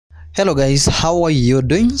Hello guys, how are you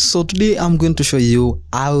doing? So today I'm going to show you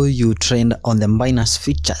how you trade on the BINANCE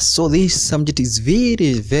features. So this subject is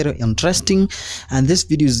very interesting, and this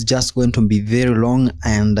video is just going to be very long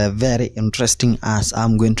and very interesting, as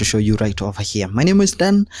I'm going to show you right over here. My name is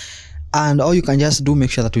Dan, and all you can just do,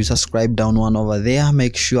 make sure that you subscribe down one over there.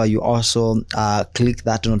 Make sure you also click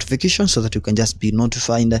that notification so that you can just be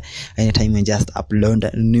notified anytime you just upload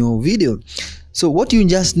a new video. So what you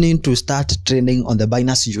just need to start trading on the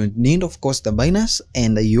BINANCE, you need of course the BINANCE,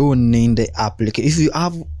 and you need the application. If you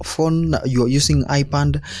have phone, you're using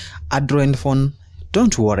iPad, Android phone,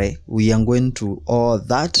 don't worry, we are going to all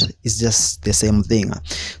that is just the same thing.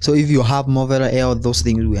 So if you have mobile air, those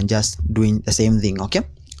things, we are just doing the same thing, okay?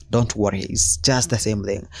 Don't worry, it's just the same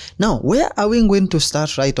thing. Now, where are we going to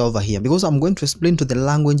start? Right over here, because I'm going to explain to the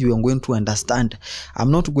language you are going to understand.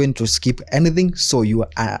 I'm not going to skip anything, so you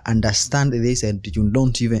understand this and you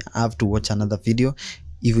don't even have to watch another video.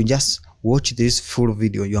 If you just watch this full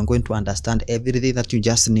video, you are going to understand everything that you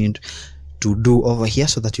just need to do over here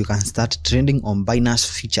so that you can start trading on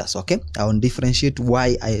BINANCE features. Okay, I will differentiate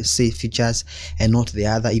why I say features and not the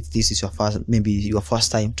other if this is your first, maybe your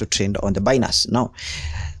first time to trade on the BINANCE. Now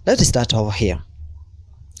let's start over here.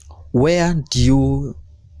 Where do you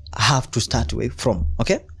have to start away from?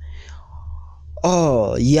 Okay,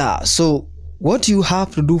 oh yeah, so what you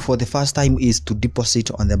have to do for the first time is to deposit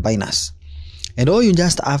on the BINANCE, and all you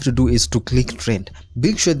just have to do is to click trade.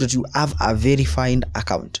 Make sure that you have a verified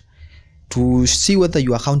account. To see whether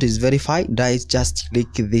your account is verified, guys, just click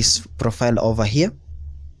this profile over here,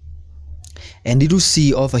 and you will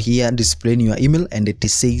see over here displaying your email, and it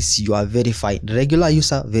says you are verified, regular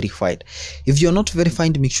user verified. If you're not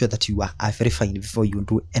verified, make sure that you are verified before you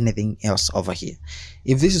do anything else over here.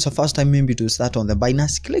 If this is your first time maybe to start on the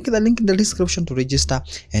BINANCE, click the link in the description to register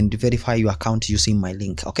and verify your account using my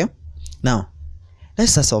link. Okay, now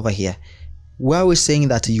let's start over here, where we're saying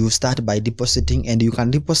that you start by depositing, and you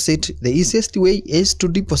can deposit. The easiest way is to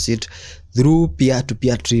deposit through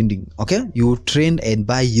peer-to-peer trading. Okay, you trade and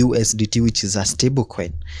buy USDT, which is a stable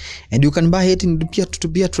coin, and you can buy it in the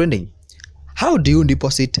peer-to-peer trading. How do you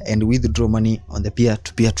deposit and withdraw money on the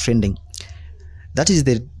peer-to-peer trading? That is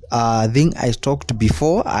the thing I talked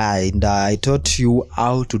before, and I taught you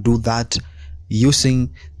how to do that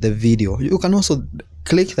using the video. You can also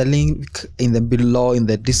click the link in the below in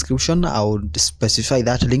the description. I will specify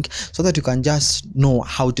that link so that you can just know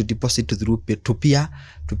how to deposit through peer-to-peer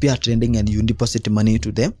trading, and you deposit money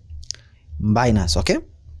to the BINANCE. Okay,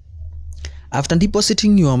 after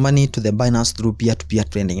depositing your money to the BINANCE through peer-to-peer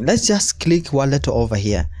trading, let's just click wallet over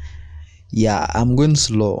here. Yeah, I'm going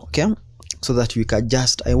slow, okay, so that we can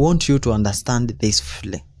just, I want you to understand this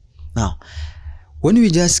fully. Now when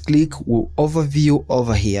we just click overview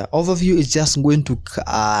over here, overview is just going to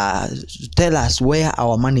tell us where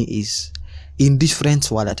our money is in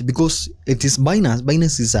different wallet, because it is BINANCE.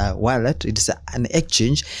 BINANCE is a wallet, it is an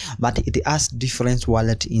exchange, but it has different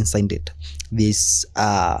wallet inside it. There's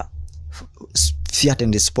fiat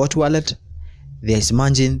and the spot wallet, there's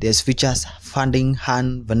margin, there's features, funding,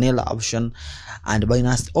 hand, vanilla option, and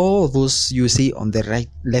BINANCE. All those you see on the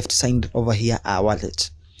left side over here are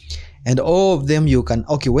wallets. And all of them you can,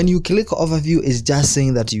 okay, when you click overview, is just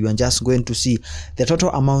saying that you are just going to see the total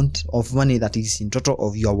amount of money that is in total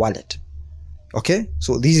of your wallet. Okay,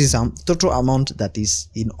 so this is a total amount that is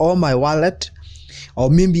in all my wallet, or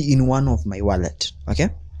maybe in one of my wallet. Okay,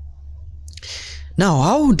 now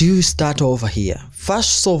how do you start over here?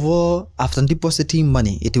 First of all, after depositing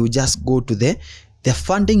money, it will just go to the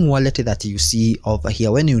funding wallet that you see over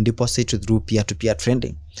here when you deposit through peer-to-peer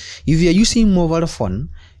trading. If you are using mobile phone,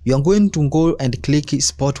 you are going to go and click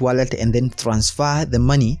spot wallet and then transfer the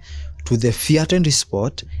money to the fiat and the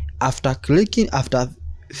spot. After clicking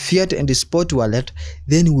fiat and the spot wallet,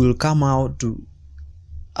 then we'll come out to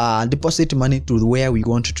deposit money to where we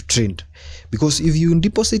want to trade. Because if you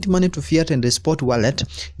deposit money to fiat and the spot wallet,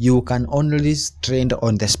 you can only trade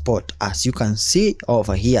on the spot, as you can see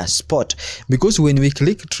over here, spot. Because when we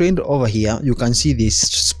click trade over here, you can see this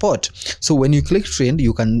spot. So when you click trade,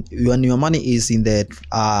 you can, when your money is in the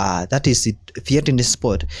that is it, fiat in the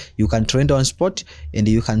spot, you can trade on spot, and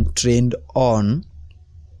you can trade on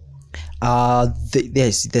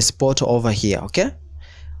the spot over here.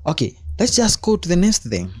 Okay, let's just go to the next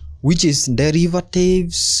thing, which is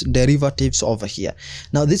derivatives over here.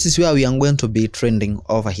 Now this is where we are going to be trending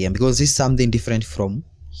over here, because this is something different from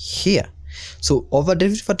here. So over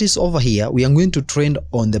derivatives over here, we are going to trend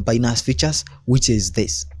on the BINANCE features, which is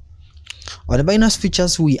this. On the BINANCE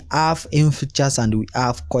features, we have M features and we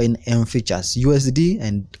have coin M features, USD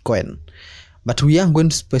and coin. But we are going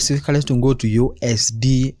to specifically to go to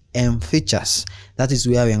USD M features. That is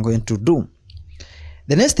where we are going to do.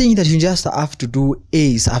 The next thing that you just have to do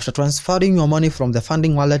is, after transferring your money from the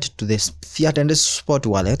funding wallet to the fiat and the spot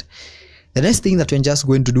wallet, the next thing that you're just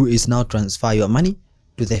going to do is now transfer your money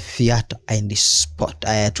to the fiat and the spot,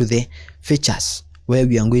 to the features, where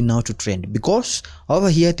we are going now to trade. Because over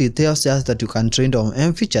here it tells us that you can trade on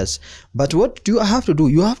M features, but what do you have to do?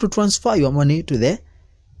 You have to transfer your money to the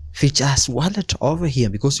features wallet over here,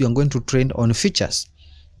 because you are going to trade on features.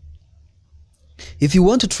 If you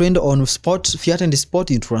want to trade on spot, fiat and spot,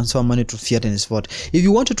 you transfer money to fiat and spot. If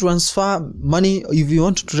you want to transfer money, if you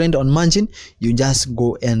want to trade on margin, you just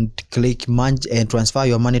go and click margin and transfer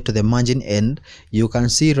your money to the margin, and you can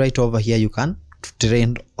see right over here you can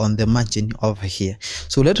trade on the margin over here.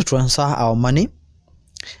 So let's transfer our money,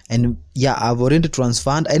 and yeah, I've already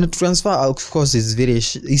transferred. And transfer, of course, is very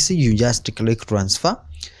easy. You just click transfer.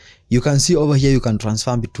 You can see over here you can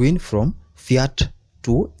transfer between from fiat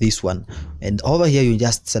to this one, and over here you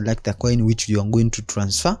just select the coin which you are going to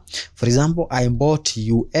transfer. For example, I bought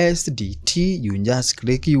USDT. You just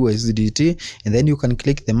click USDT, and then you can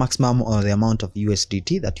click the maximum or the amount of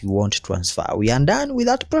USDT that you want to transfer. We are done with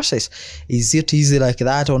that process. Is it easy like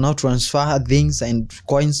that? Or now transfer things and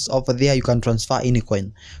coins over there. You can transfer any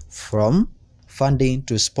coin from funding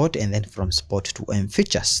to spot, and then from spot to M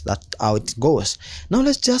features. That's how it goes. Now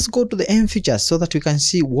let's just go to the M features so that we can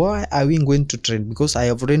see why are we going to trade, because I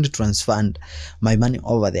have already transferred my money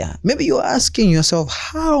over there. Maybe you're asking yourself,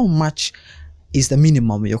 how much is the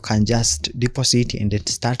minimum you can just deposit and then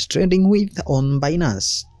start trading with on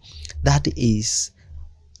Binance? That is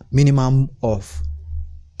minimum of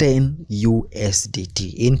 10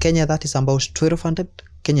 USDT. In Kenya, that is about 1200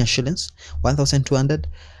 Kenya shillings, 1200.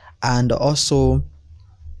 And also,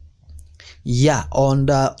 yeah, on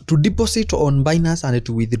to deposit on Binance and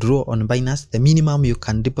to withdraw on Binance, the minimum you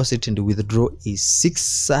can deposit and withdraw is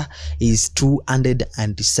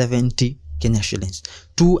 270 Kenya shillings.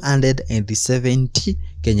 270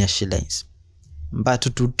 Kenya shillings. But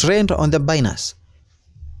to trade on the Binance,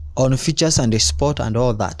 on features and the spot and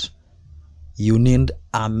all that, you need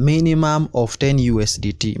a minimum of 10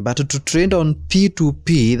 USDT. But to trade on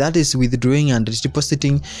P2P, that is withdrawing and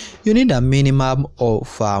depositing, you need a minimum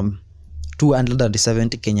of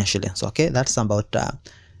 270 Kenya shillings. Okay, that's about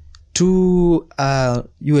 2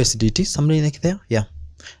 USDT, something like that. Yeah.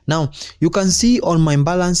 Now you can see on my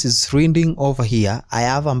balance is reading over here, I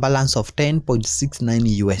have a balance of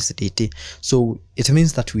 10.69 USDT. So it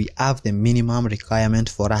means that we have the minimum requirement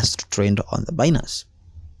for us to trade on the Binance.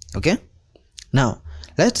 Okay. Now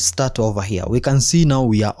let's start over here. We can see now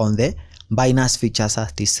we are on the Binance features as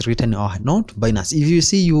it is written, or not Binance. If you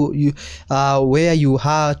see where you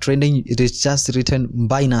are trading, it is just written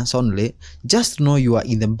Binance only. Just know you are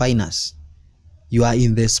in the Binance. You are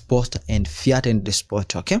in the spot and fiat and the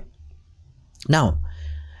spot. Okay. Now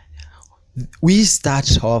we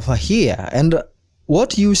start over here, and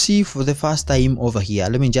what you see for the first time over here,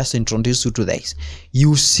 let me just introduce you to this.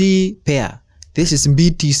 You see pair. This is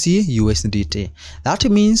BTC USDT. That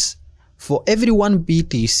means for every one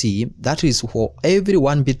BTC, that is for every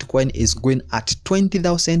one Bitcoin is going at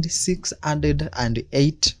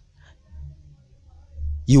 20,608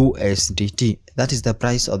 USDT. That is the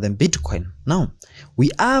price of the Bitcoin. Now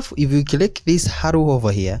we have, if you click this arrow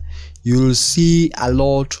over here, you'll see a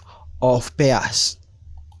lot of pairs.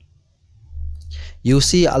 You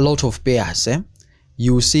see a lot of pairs.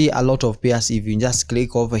 You see a lot of pairs. If you just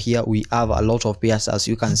click over here, we have a lot of pairs, as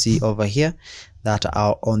you can see over here, that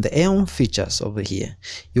are on the M features over here.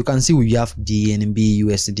 You can see we have BNB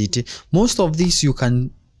USDT. Most of these you can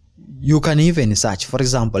even search. For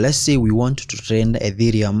example, let's say we want to trade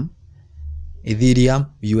Ethereum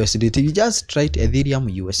USDT. You just write Ethereum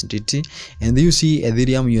USDT, and you see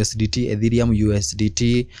Ethereum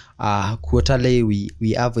USDT quarterly.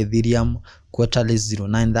 We have Ethereum quarterly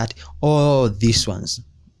 0.9, all these ones,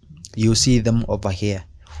 you see them over here.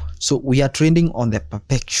 So we are trading on the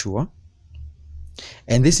perpetual,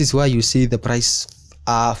 and this is where you see the price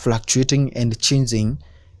fluctuating and changing,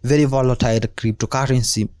 very volatile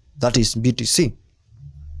cryptocurrency, that is BTC.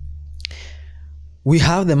 We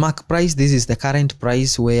have the mark price. This is the current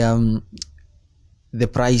price, where the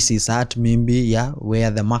price is at, maybe, yeah, where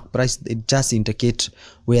the mark price, it just indicates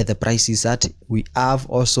where the price is at. We have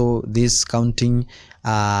also this counting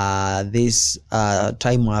this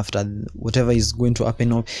time after whatever is going to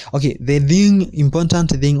happen. Okay, the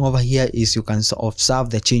important thing over here is you can observe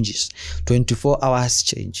the changes. 24 hours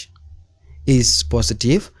change is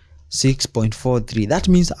positive 6.43. that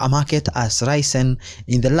means a market has risen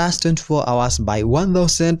in the last 24 hours by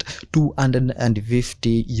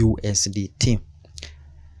 1,250 USDT,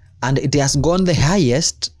 and it has gone the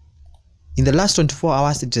highest in the last 24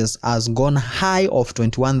 hours it has gone high of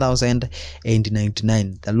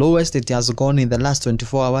 21,099. The lowest it has gone in the last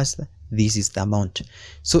 24 hours, this is the amount.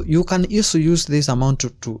 So you can also use this amount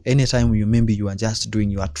to anytime maybe you are just doing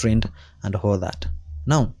your trend and all that.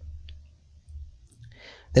 Now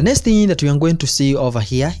the next thing that we are going to see over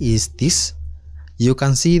here is this. You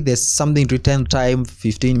can see there's something return time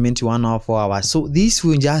 15 minutes, 1 hour, 4 hours. So this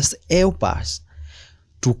will just help us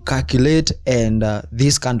to calculate and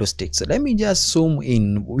these candlesticks. So let me just zoom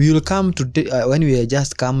in. We will come to when we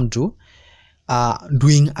just come to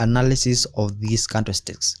doing analysis of these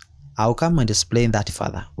candlesticks. I'll come and explain that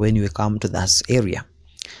further when we come to that area.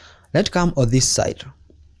 Let's come on this side.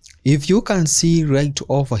 If you can see right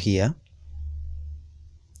over here,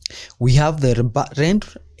 we have the red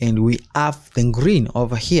and we have the green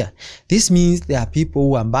over here. This means there are people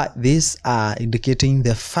who are these are indicating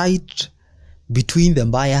the fight between the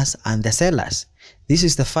buyers and the sellers. This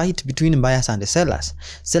is the fight between the buyers and the sellers.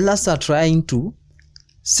 Sellers are trying to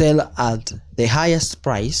sell at the highest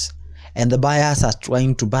price and the buyers are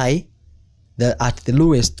trying to buy at the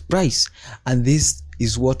lowest price, and this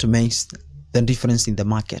is what makes the difference in the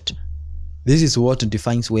market. This is what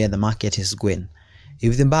defines where the market is going.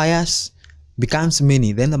 If the buyers becomes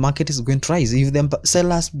many, then the market is going to rise. If the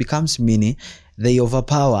sellers becomes many, they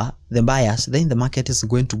overpower the buyers, then the market is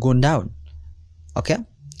going to go down. Okay,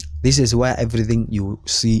 this is where everything you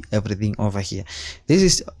see everything over here. This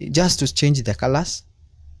is just to change the colors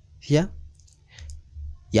here.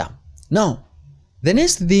 Yeah, now the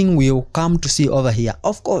next thing we'll come to see over here,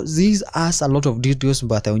 of course these has a lot of details,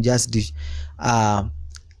 but I'll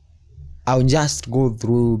just go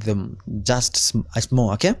through them just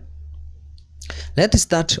small. Okay, let's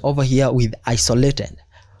start over here with isolated.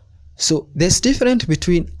 So there's difference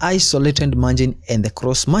between isolated margin and the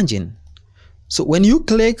cross margin. So when you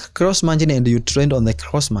click cross margin and you trend on the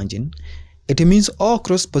cross margin, it means all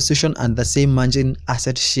cross position and the same margin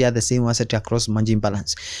asset share the same asset across margin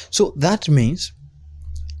balance. So that means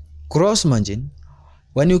cross margin,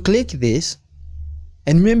 when you click this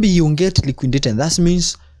and maybe you get liquidated, that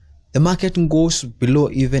means the market goes below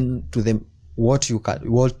even to the what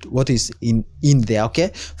is in there.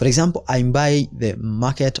 Okay, for example, I buy the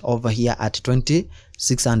market over here at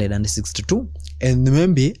 20,662 and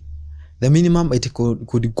maybe the minimum it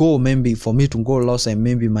could go maybe for me to go loss, and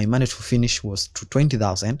maybe my money to finish was to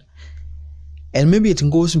 20,000, and maybe it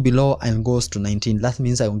goes below and goes to 19. That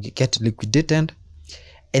means I will get liquidated,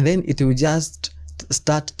 and then it will just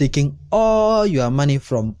start taking all your money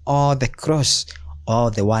from all the cross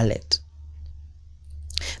or the wallet.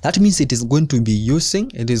 That means it is going to be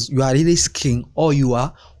using, you are risking all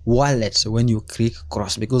your wallets when you click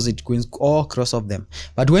cross, because it goes all cross of them.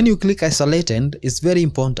 But when you click isolated, it's very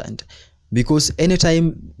important, because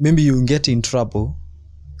anytime maybe you get in trouble,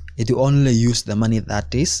 it will only use the money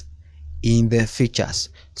that is in the features.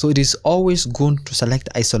 So it is always going to select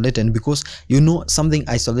isolated, because you know something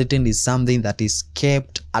isolated is something that is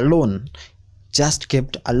kept alone, just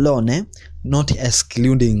kept alone, not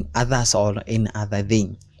excluding others or any other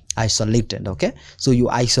thing. Isolated. Okay, so you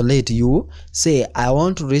isolate, you say I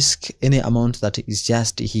want to risk any amount that is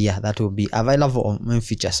just here that will be available on my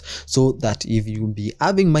features, so that if you be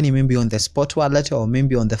having money maybe on the spot wallet or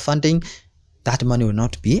maybe on the funding, that money will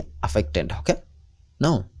not be affected. Okay,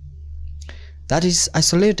 now that is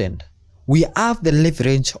isolated. We have the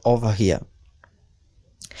leverage over here.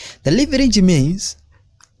 The leverage means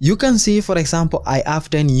you can see, for example, I have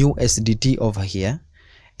 10 USDT over here,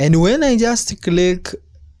 and when I just click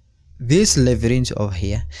this leverage over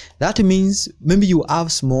here, that means maybe you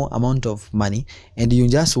have small amount of money and you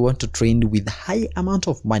just want to trade with high amount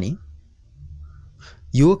of money.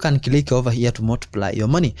 You can click over here to multiply your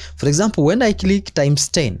money. For example, when I click times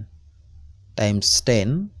 10, let's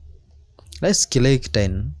click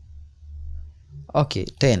 10. Okay,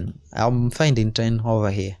 10. I'm finding 10 over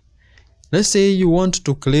here. Let's say you want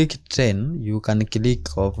to click 10, you can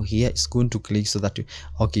click over here. It's going to click so that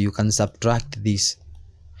you can subtract this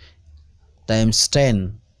times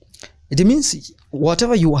 10. It means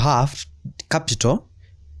whatever you have capital,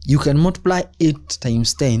 you can multiply it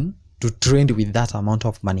times 10 to trade with that amount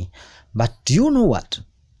of money. But do you know what?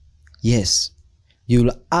 Yes,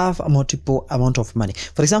 you'll have a multiple amount of money.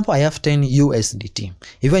 For example, I have 10 USDT.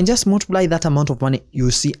 If I just multiply that amount of money,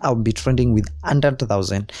 you see I'll be trading with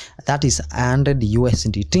 100,000. That is 100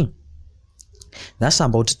 USDT. That's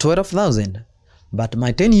about 12,000. But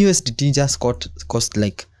my 10 USDT just cost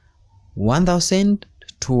like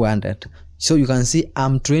 1,200. So you can see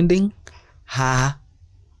I'm trading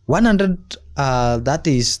 100. That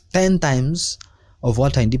is 10 times of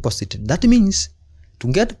what I deposited. That means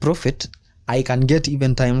to get profit, I can get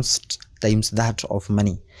even times times that of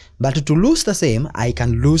money. But to lose the same, I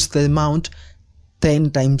can lose the amount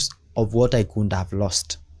 10 times of what I could have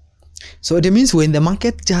lost. So it means when the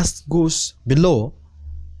market just goes below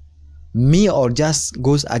me or just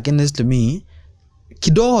goes against me,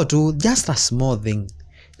 kidogo to just a small thing,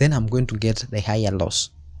 then I'm going to get the higher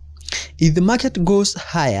loss. If the market goes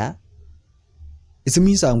higher, it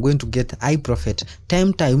means I'm going to get high profit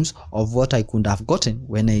 10 times of what I could have gotten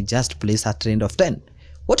when I just place a trend of 10.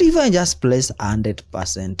 What if I just place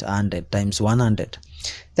 100%, 100 times 100?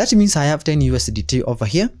 That means I have 10 USDT over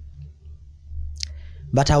here,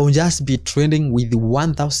 but I will just be trading with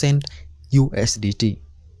 1000 USDT.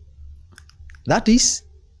 That is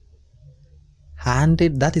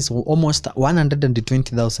 100, that is almost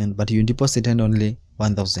 120,000, but you deposited only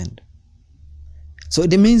 1000. So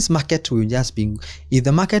it means market will just be, if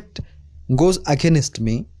the market goes against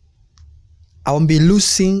me, I will be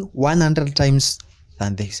losing 100 times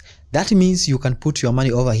than this. That means you can put your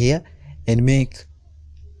money over here and make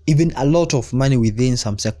even a lot of money within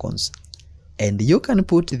some seconds. And you can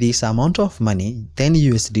put this amount of money, 10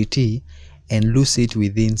 USDT, and lose it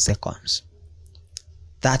within seconds.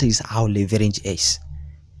 That is how leverage is.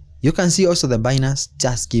 You can see also the Binance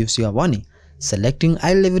just gives you a warning. Selecting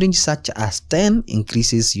high leverage such as 10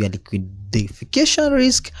 increases your liquidification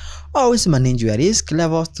risk. Always manage your risk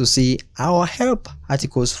levels to see our help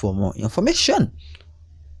articles for more information.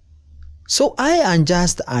 So I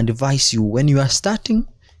just advise you, when you are starting,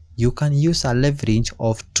 you can use a leverage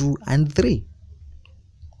of 2 and 3.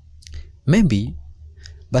 Maybe,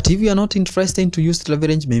 but if you are not interested to use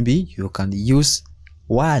leverage, maybe you can use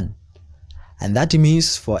 1. And that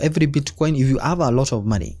means for every Bitcoin, if you have a lot of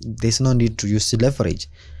money, there's no need to use leverage.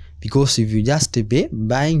 Because if you just be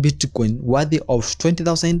buying Bitcoin worthy of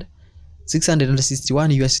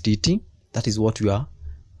 20,661 USDT, that is what you are.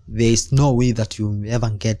 There is no way that you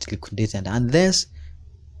ever get liquidated unless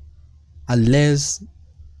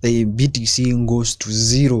the BTC goes to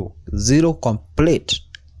zero complete,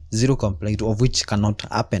 of which cannot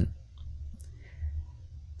happen.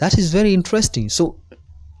 That is very interesting. So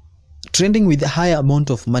trading with a high amount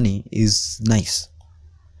of money is nice,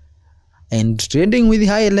 and trading with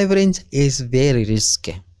high leverage is very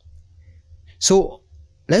risky. So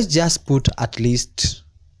let's just put at least,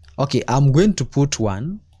 okay, I'm going to put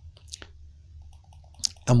one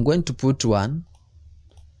or 2. I'm going to put 2.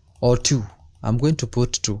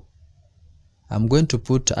 I'm going to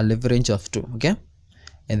put a leverage of 2, okay,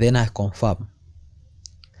 and then I confirm.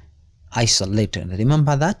 Isolated,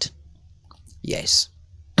 remember that? Yes.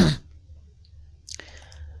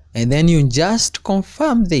 And then you just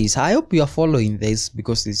confirm this. I hope you are following this,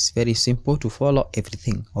 because it's very simple to follow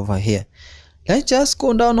everything over here. Let's just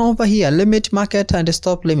go down over here, limit, market, and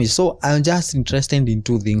stop limit. So I'm just interested in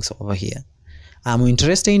 2 things over here. I'm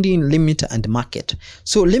interested in limit and market.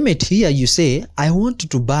 So limit, here you say I want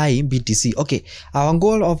to buy BTC. Okay, our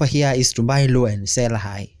goal over here is to buy low and sell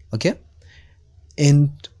high. Okay, and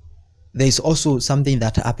there is also something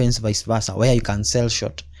that happens vice versa, where you can sell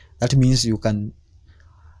short. That means you can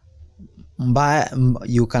buy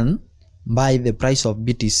the price of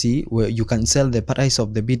BTC, where you can sell the price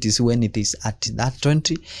of the BTC when it is at that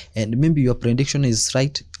 20, and maybe your prediction is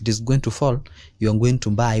right, it is going to fall. You are going to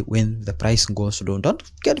buy when the price goes down. Don't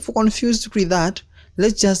get confused with that.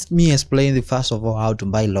 Let's just explain the first of all how to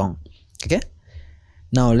buy long. Okay,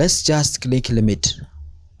 now let's just click limit.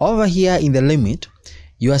 Over here in the limit,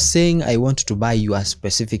 you are saying I want to buy your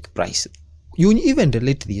specific price. You even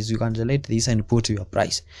delete this. You can delete this and put your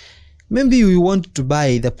price. Maybe you want to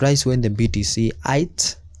buy the price when the BTC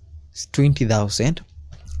at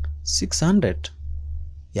 20,600.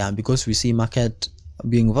 Yeah, because we see market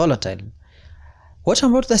being volatile. What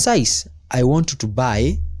about the size? I want to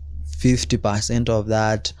buy 50% of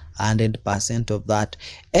that, 100% of that.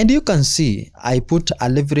 And you can see I put a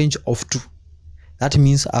leverage of 2. That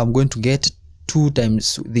means I'm going to get 2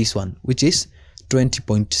 times this one, which is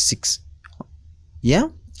 20.6. Yeah.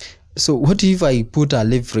 So what if I put a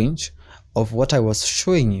leverage of what I was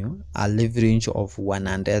showing you, a leverage of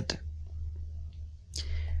 100?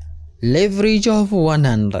 Leverage of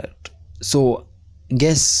 100. So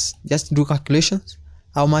guess, just do calculations.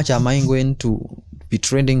 How much am I going to be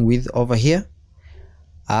trading with over here?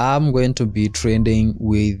 I'm going to be trading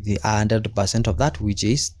with the 100% of that, which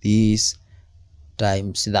is this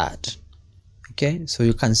times that. Okay, so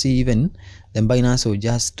you can see even the Binance will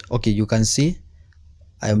just, okay, you can see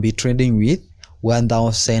I'll be trading with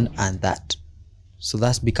 1,000 and that. So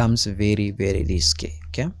that becomes very risky.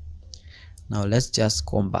 Okay, now let's just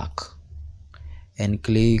come back and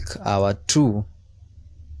click our 2.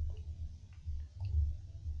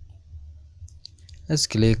 Let's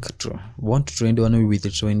click want to trade only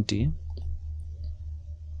with 20.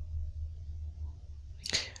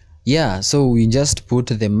 Yeah, so we just put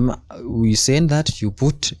we send that you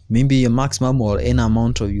put maybe a maximum or any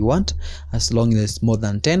amount of you want, as long as it's more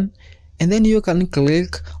than 10, and then you can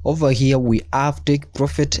click over here. We have take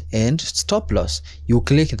profit and stop loss. You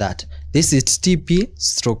click that. This is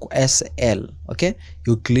TP/SL. okay,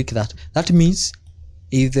 you click that. That means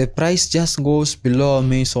if the price just goes below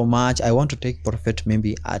me so much, I want to take profit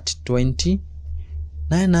maybe at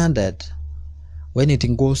 20,900 when it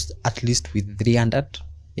goes at least with 300.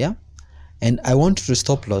 Yeah, and I want to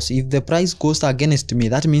stop loss. If the price goes against me,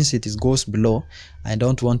 that means it goes below. I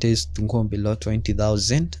don't want it to go below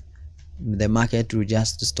 20,000. The market will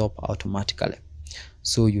just stop automatically.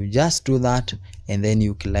 So you just do that, and then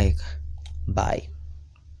you click buy.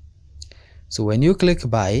 So when you click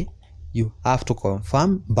buy, you have to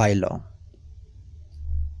confirm buy long.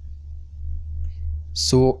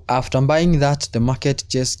 So after buying that, the market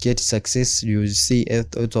just gets success. You see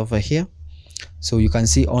it over here. So you can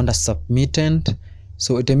see under submitted.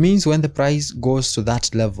 So it means when the price goes to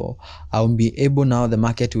that level, I'll be able now, the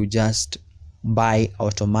market will just buy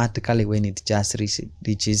automatically when it just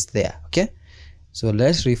reaches there. Okay, so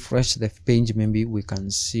let's refresh the page, maybe we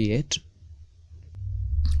can see it.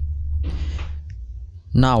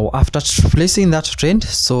 Now after placing that trend,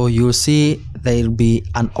 so you'll see there will be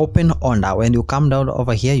an open order. When you come down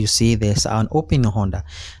over here, you see there's an open order.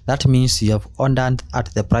 That means you have ordered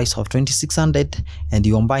at the price of 2600 and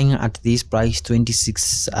you're buying at this price 20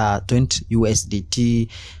 USDT,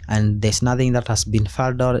 and there's nothing that has been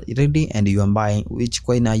filed already, and you are buying. Which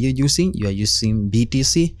coin are you using? You are using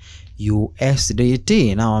BTC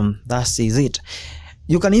USDT. Now that is it.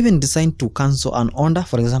 You can even decide to cancel an order.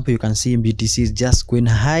 For example, you can see BTC is just going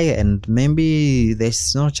high, and maybe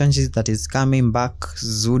there's no chances that it's coming back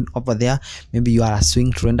soon over there. Maybe you are a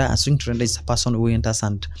swing trader. A swing trader is a person who enters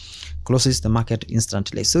and closes the market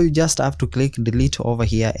instantly. So you just have to click delete over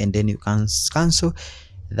here, and then you can cancel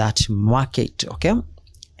that market. Okay,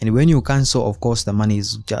 and when you cancel, of course, the money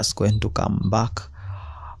is just going to come back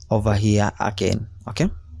over here again. Okay,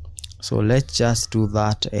 so let's just do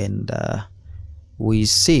that, and we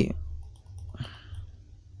see.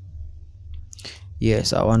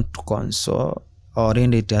 Yes, I want to cancel.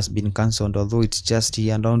 Already it has been cancelled, although it's just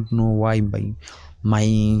here. I don't know why my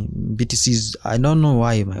BTCs, I don't know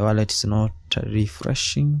why my wallet is not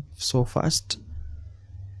refreshing so fast.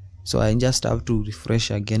 So I just have to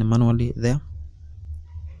refresh again manually there.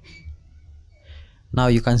 Now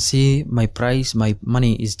you can see my price, my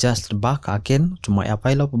money is just back again to my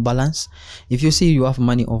available balance. If you see you have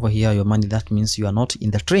money over here, your money, that means you are not in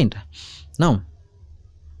the trend. Now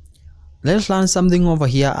let's learn something over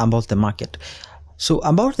here about the market. So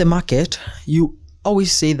about the market, you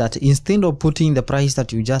always say that instead of putting the price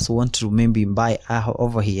that you just want to maybe buy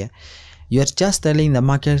over here, you are just telling the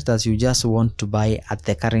market that you just want to buy at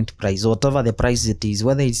the current price, whatever the price it is.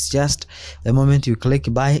 Whether it's just the moment you click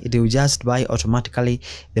buy, it will just buy automatically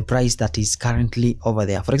the price that is currently over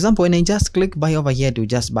there. For example, when I just click buy over here, it will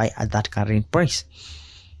just buy at that current price.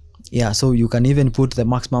 Yeah, so you can even put the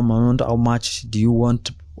maximum amount. How much do you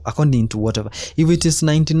want, according to whatever. If it is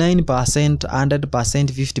 99%, 100%,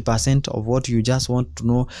 50% of what you just want to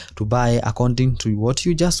know to buy, according to what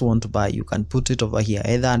you just want to buy, you can put it over here,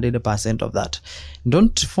 either 100% of that.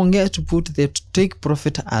 Don't forget to put the take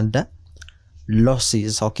profit and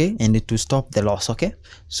losses, okay, and to stop the loss, okay,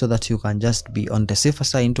 so that you can just be on the safer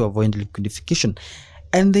side to avoid liquidification.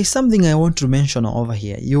 And there's something I want to mention over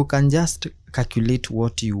here. You can just calculate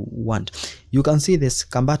what you want. You can see this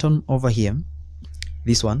button over here.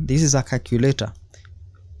 This one, this is a calculator.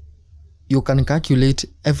 You can calculate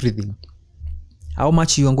everything, how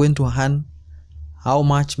much you are going to earn, how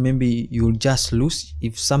much maybe you'll just lose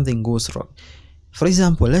if something goes wrong. For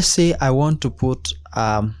example, let's say I want to put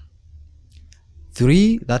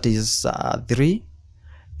 3, that is 3,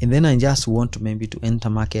 and then I just want to maybe to enter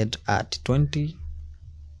market at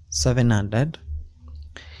 2700.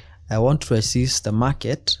 I want to assist the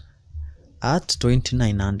market at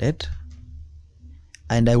 2900.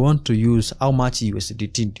 And I want to use how much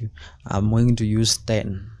USDT. I'm going to use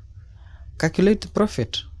 10. Calculate the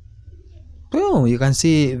profit. Well, you can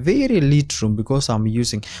see very little because I'm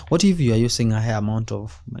using. What if you are using a high amount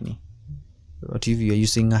of money? What if you are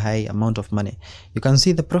using a high amount of money? You can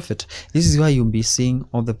see the profit. This is why you'll be seeing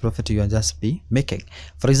all the profit you are just be making.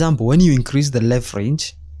 For example, when you increase the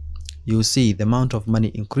leverage, you see the amount of money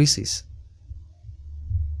increases.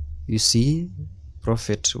 You see,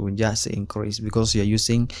 profit will just increase because you're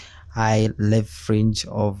using high leverage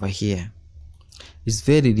over here. It's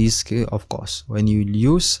very risky, of course. When you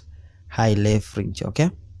use high leverage.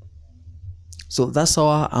 Okay, so that's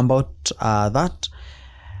all about that.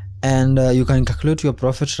 And you can calculate your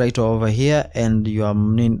profit right over here, and your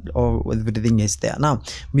money or everything is there. Now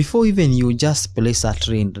before even you just place a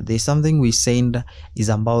trade, there's something we said is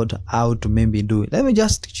about how to maybe do it. Let me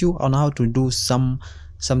just teach you on how to do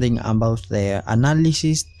something about the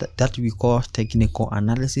analysis that we call technical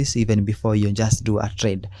analysis, even before you just do a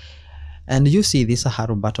trade. And you see this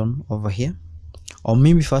arrow button over here, or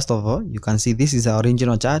maybe first of all you can see this is our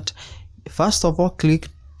original chart. First of all, click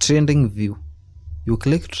trending view. You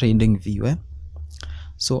click trending view.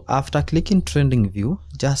 So after clicking trending view,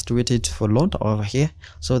 just wait it for load over here,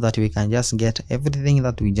 so that we can just get everything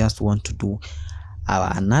that we just want to do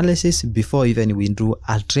our analysis before even we do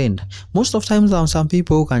a trend. Most of times some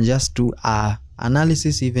people can just do a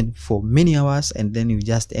analysis even for many hours, and then you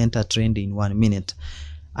just enter trend in 1 minute.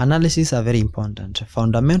 Analysis are very important.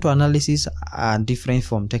 Fundamental analysis are different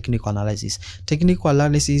from technical analysis. Technical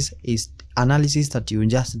analysis is analysis that you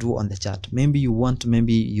just do on the chart. Maybe you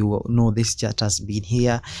know this chart has been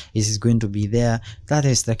here, it is going to be there. That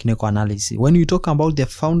is technical analysis. When we talk about the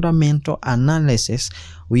fundamental analysis,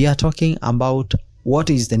 we are talking about what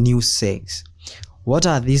is the news says. What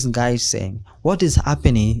are these guys saying? What is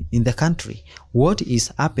happening in the country? What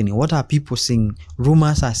is happening? What are people saying?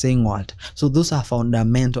 Rumors are saying what? So those are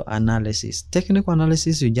fundamental analysis. Technical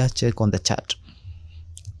analysis, you just check on the chart.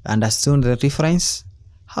 Understand the difference?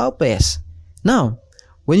 How best? Now,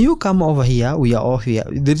 when you come over here, we are all here.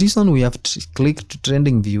 The reason we have clicked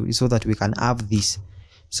trending view is so that we can have this.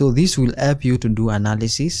 So this will help you to do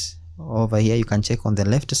analysis. Over here, you can check on the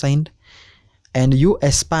left side. And you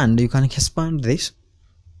can expand this.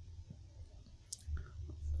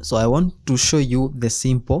 So I want to show you the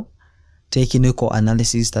simple technical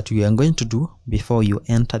analysis that we are going to do before you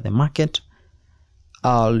enter the market.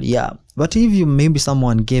 Yeah, but if you maybe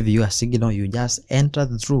someone gave you a signal, you just enter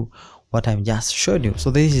through what I've just showed you. So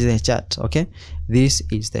this is the chart. Okay, this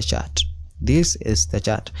is the chart. This is the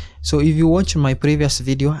chart. So if you watch my previous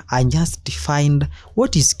video, I just defined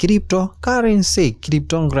what is cryptocurrency,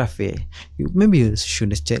 cryptography. Maybe you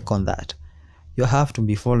should check on that. You have to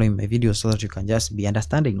be following my video so that you can just be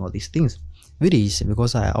understanding all these things. Very easy,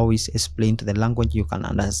 because I always explain to the language you can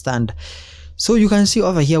understand. So you can see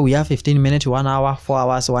over here we have 15 minutes, 1 hour, 4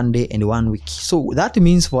 hours, 1 day, and 1 week. So that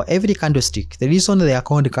means for every candlestick, the reason they are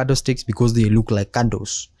called candlesticks because they look like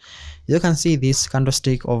candles. You can see this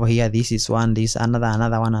candlestick over here. This is one, this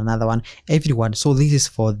another one, everyone. So this is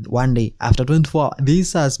for 1 day. After 24 hours,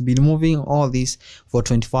 this has been moving all this for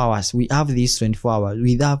 24 hours. We have this 24 hours.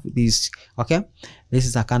 We have this. Okay, this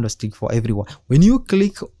is a candlestick for everyone. When you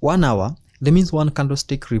click 1 hour, that means one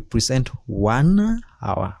candlestick represent 1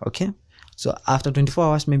 hour. Okay, so after 24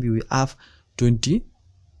 hours, maybe we have 20.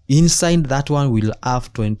 Inside that one, we'll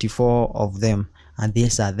have 24 of them, and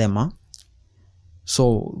these are them.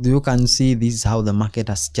 So you can see this is how the market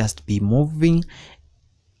has just been moving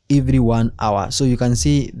every 1 hour. So you can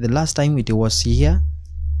see the last time it was here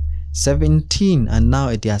 17, and now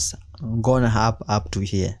it has gone up to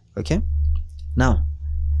here. Okay, now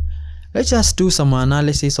let's just do some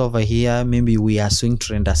analysis over here. Maybe we are swing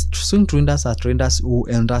traders. Swing traders are traders who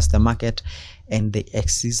enter the market and they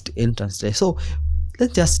exist instantly. So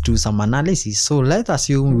let's just do some analysis. So let's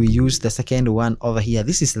assume we use the second one over here.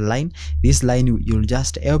 This is a line. This line will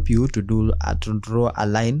just help you to draw a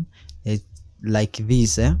line like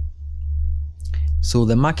this. So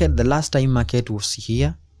the market, the last time market was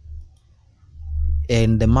here,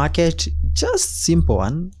 and the market just simple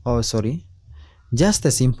one. Oh, sorry, just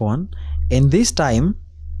a simple one. And this time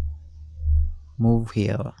move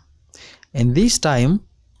here, and this time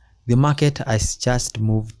the market has just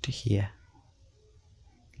moved here.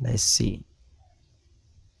 Let's see.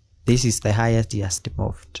 This is the highest it has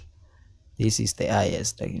moved. This is the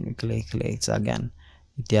highest. Again, click again.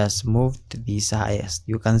 It has moved this highest.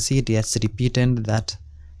 You can see it has repeated that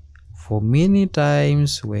for many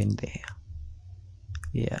times when there.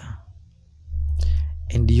 Yeah.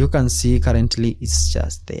 And you can see currently it's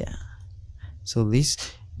just there. So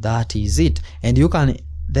that is it. And you can,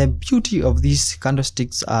 the beauty of these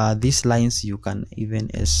candlesticks are these lines. You can even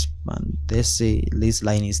expand. Let's say this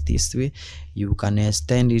line is this way, you can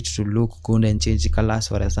extend it to look good and change colors.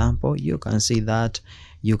 For example, you can see that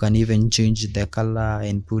you can even change the color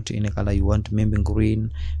and put in a color you want, maybe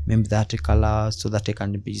green, maybe that color, so that it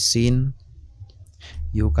can be seen.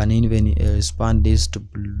 You can even expand this to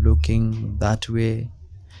looking that way.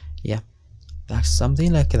 Yeah, that's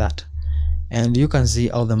something like that. And you can see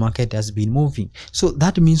how the market has been moving. So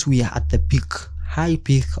that means we are at the peak high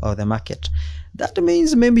peak of the market. That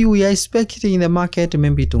means maybe we are expecting the market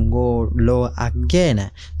maybe to go low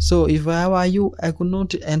again. So if I were you, I could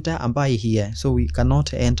not enter and buy here. So we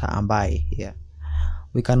cannot enter and buy here.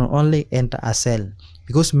 We can only enter a sell,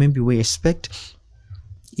 because maybe we expect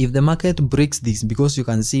if the market breaks this, because you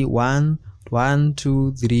can see 1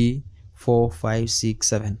 2 3 4 5 6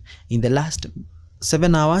 7 in the last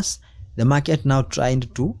 7 hours, the market now trying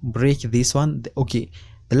to break this one. Okay,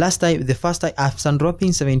 the first time after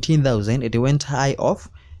dropping 17,000, it went high of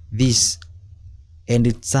this, and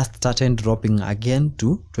it started dropping again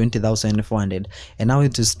to 20,400, and now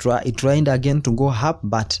it trying again to go up,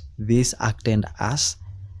 but this acted as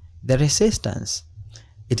the resistance.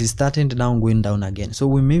 It is starting now going down again. So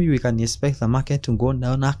maybe we can expect the market to go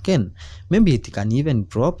down again. Maybe it can even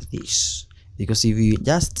drop this, because if you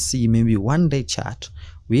just see maybe 1 day chart,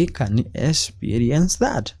 we can experience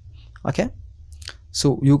that. Okay,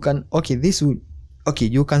 so you can, okay, this will, okay,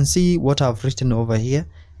 you can see what I've written over here.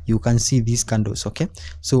 You can see these candles. Okay,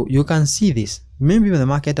 so you can see this. Maybe when the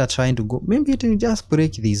market are trying to go, maybe it will just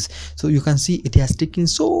break this. So you can see it has taken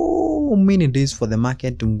so many days for the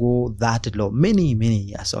market to go that low, many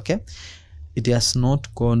years. Okay, it has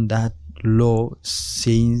not gone that low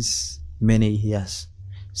since many years,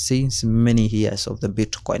 of the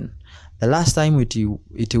Bitcoin. The last time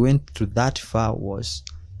it went to that far was,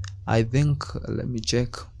 I think, let me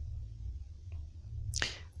check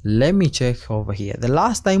over here. The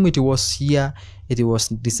last time it was here, it was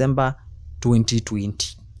December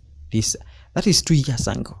 2020. That is 2 years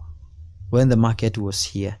ago, when the market was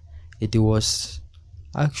here. It was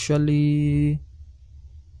actually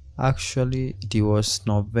it was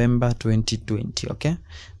November 2020. Okay,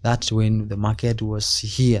 that's when the market was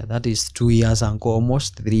here. That is 2 years ago,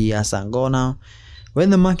 almost 3 years ago now, when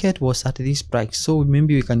the market was at this price. So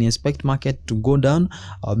maybe we can expect market to go down,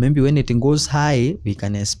 or maybe when it goes high, we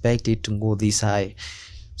can expect it to go this high.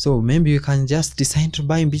 So maybe you can just decide to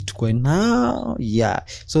buy Bitcoin now. Yeah,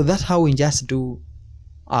 so that's how we just do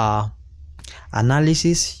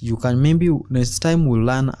analysis. You can, maybe next time we'll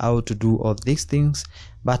learn how to do all these things,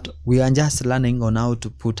 but we are just learning on how to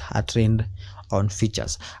put a trend on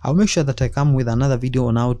features. I'll make sure that I come with another video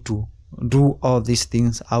on how to do all these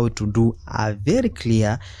things, how to do a very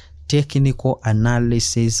clear technical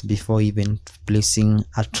analysis before even placing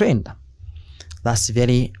a trend. That's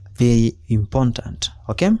very important.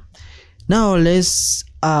 Okay, now let's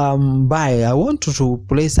buy. I want to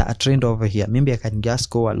place a trend over here. Maybe I can just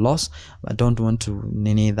go a loss, but I don't want to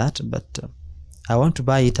need that, but I want to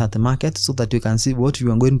buy it at the market so that you can see what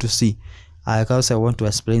you are going to see, because I want to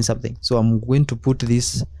explain something. So I'm going to put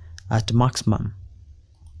this at maximum.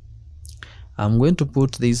 I'm going to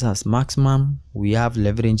put this as maximum. We have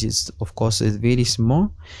leverages, of course, is very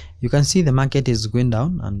small. You can see the market is going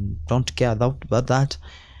down, and don't care about that.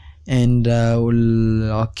 And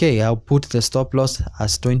okay, I'll put the stop loss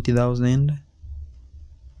as 20,000.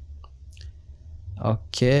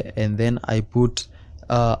 Okay, and then I put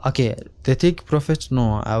okay, the take profit,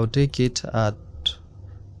 no, I'll take it at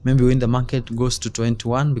maybe when the market goes to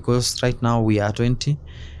 21, because right now we are 20.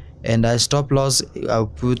 And I stop loss, I'll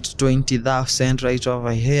put 20,000 right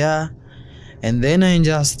over here, and then I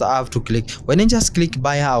just have to click. When I just click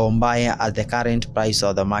buy, I will buy at the current price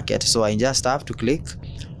of the market. So I just have to click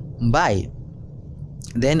buy,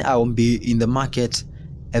 then I will be in the market,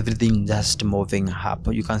 everything just moving up.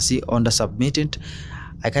 You can see under submitted,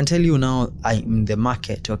 I can tell you now I'm in the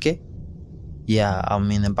market. Okay, yeah,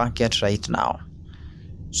 I'm in the market right now.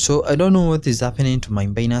 So I don't know what is happening to my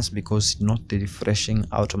Binance, because it's not refreshing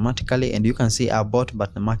automatically, and you can see I bought,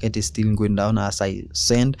 but the market is still going down as I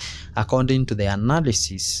send according to the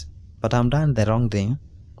analysis. But I'm done the wrong thing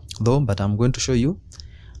though, but I'm going to show you.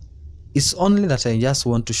 It's only that I just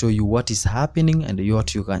want to show you what is happening and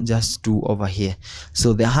what you can just do over here.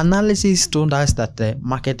 So the analysis told us that the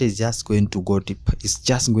market is just going to go deep. It's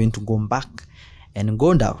just going to go back and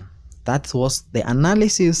go down. That was the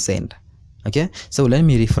analysis said. Okay, so let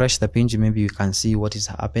me refresh the page. Maybe you can see what is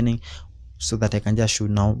happening, so that I can just show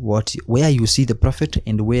now where you see the profit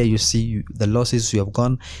and where you see the losses you have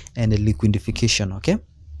gone, and the liquidification. Okay,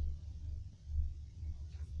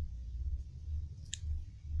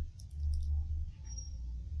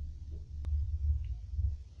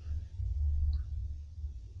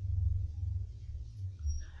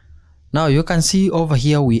 now you can see over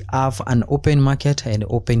here we have an open market and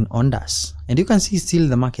open orders, and you can see still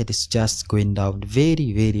the market is just going down,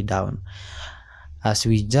 very down. As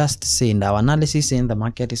we just said, our analysis in the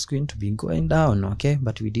market is going to be going down. Okay,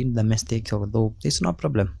 but we did the mistake, although it's no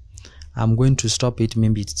problem. I'm going to stop it.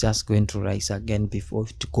 Maybe it's just going to rise again before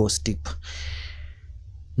it goes deep.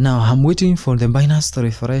 Now I'm waiting for the Binance to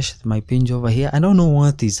refresh my page over here. I don't know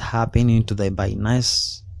what is happening to the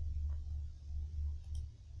Binance.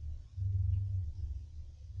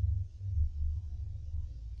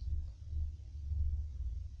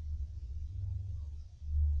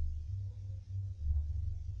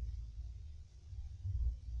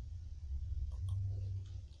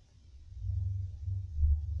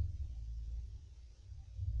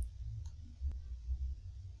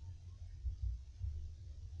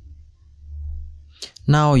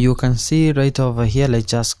 Now you can see right over here, let's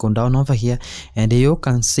just go down over here, and you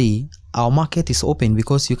can see our market is open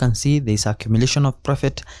because you can see there's accumulation of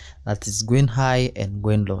profit that is going high and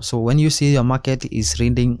going low. So when you see your market is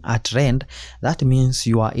reading at trend, that means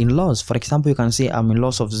you are in loss. For example, you can see I'm in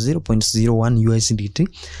loss of 0.01 USDT.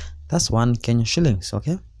 That's 1 Kenyan shillings.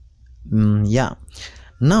 Okay. Yeah.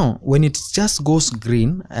 Now when it just goes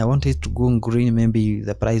green, I want it to go green, maybe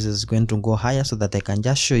the price is going to go higher, so that I can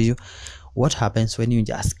just show you what happens when you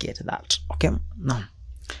just get that. Okay. Now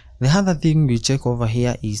the other thing we check over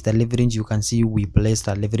here is the leverage. You can see we placed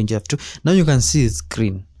a leverage of 2. Now you can see it's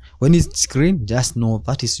green. When it's green, just know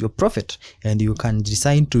that is your profit, and you can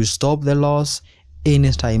decide to stop the loss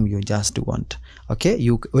anytime you just want. Okay.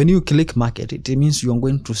 When you click market, it means you're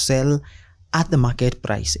going to sell at the market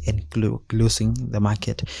price and closing the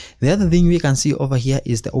market. The other thing we can see over here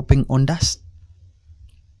is the open orders.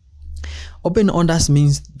 Open orders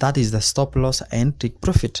means that is the stop loss and take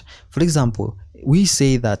profit. For example, we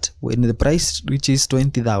say that when the price reaches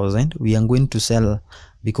 20,000, we are going to sell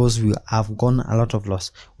because we have gone a lot of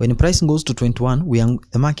loss. When the price goes to 21,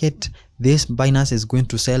 the market, this Binance is going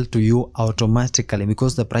to sell to you automatically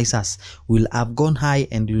because the prices will have gone high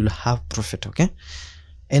and you will have profit. Okay.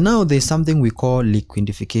 And now there's something we call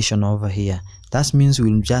liquidification over here. That means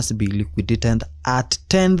we'll just be liquidated at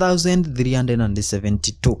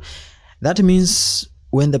 10,372. That means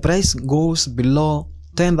when the price goes below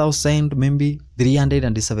 10,000, maybe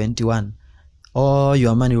 371, all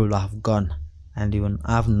your money will have gone and you will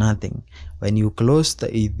have nothing. When you close the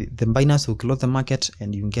Binance will close the market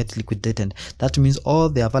and you get liquidated. That means all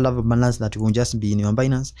the available balance that will just be in your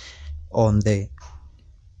Binance on the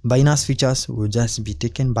Binance features will just be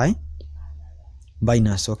taken by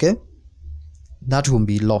Binance. Okay, that will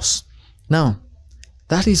be lost. Now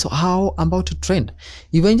that is how I'm about to trend.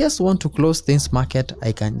 If I just want to close this market,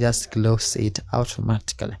 I can just close it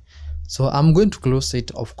automatically. So I'm going to close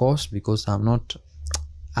it, of course, because I'm not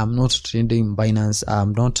trading Binance.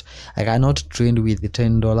 I cannot trade with the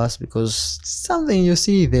 $10 because something, you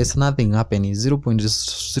see, there's nothing happening.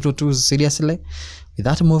 0.02 seriously with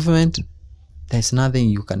that movement. There's nothing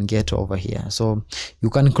you can get over here. So you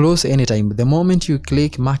can close anytime. The moment you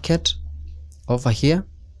click market over here,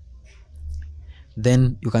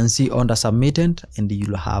 then you can see order submitted and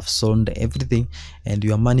you'll have sold everything, and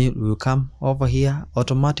your money will come over here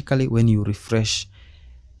automatically. When you refresh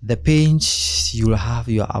the page, you'll have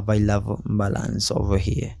your available balance over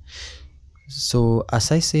here. So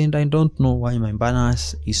as I said, I don't know why my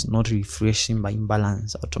balance is not refreshing my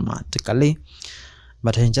balance automatically,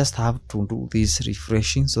 but I just have to do this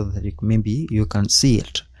refreshing so that maybe you can see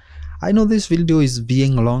it. I know this video is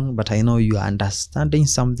being long, but I know you are understanding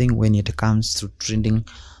something when it comes to trading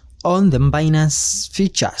on the Binance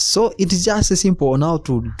features. So it is just simple now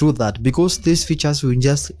to do that, because these features will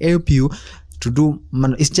just help you to do.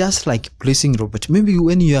 It's just like placing robot. Maybe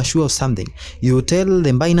when you are sure of something, you tell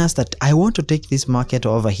the Binance that I want to take this market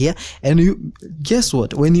over here, and you guess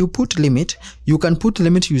what, when you put limit, you can put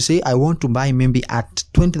limit. You say I want to buy maybe at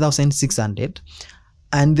 20,600,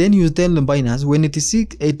 and then you tell the Binance when it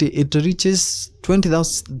reaches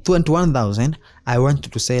 21,000, I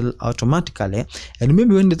want to sell automatically. And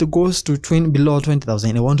maybe when it goes to below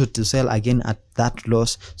 20,000, I wanted to sell again at that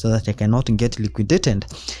loss so that I cannot get liquidated.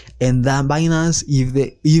 And the Binance,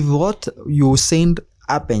 if what you send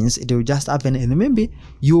happens, it will just happen, and maybe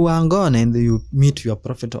you are gone and you meet your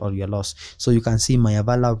profit or your loss. So you can see my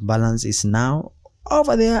available balance is now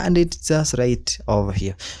over there, and it's just right over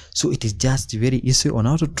here. So it is just very easy on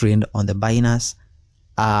how to trade on the Binance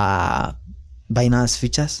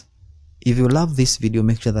features. If you love this video,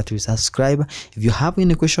 make sure that you subscribe. If you have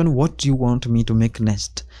any question, what do you want me to make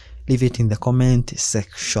next, leave it in the comment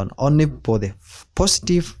section. Only for the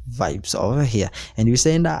positive vibes over here. And we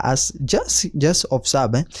say that as just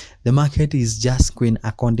observe, the market is just going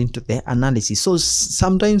according to the analysis. So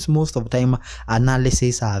sometimes, most of the time,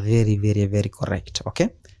 analysis are very, very, very correct.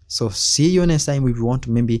 Okay, so see you next time. If you want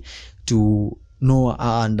maybe to know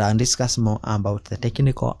and discuss more about the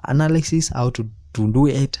technical analysis, how to do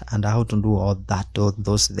it and how to do all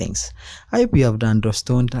those things. I hope you have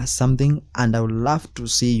understood something, and I would love to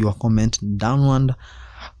see your comment downward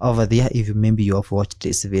over there if maybe you have watched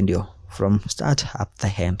this video from start up the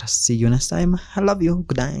end. See you next time. I love you.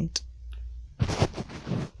 Good night.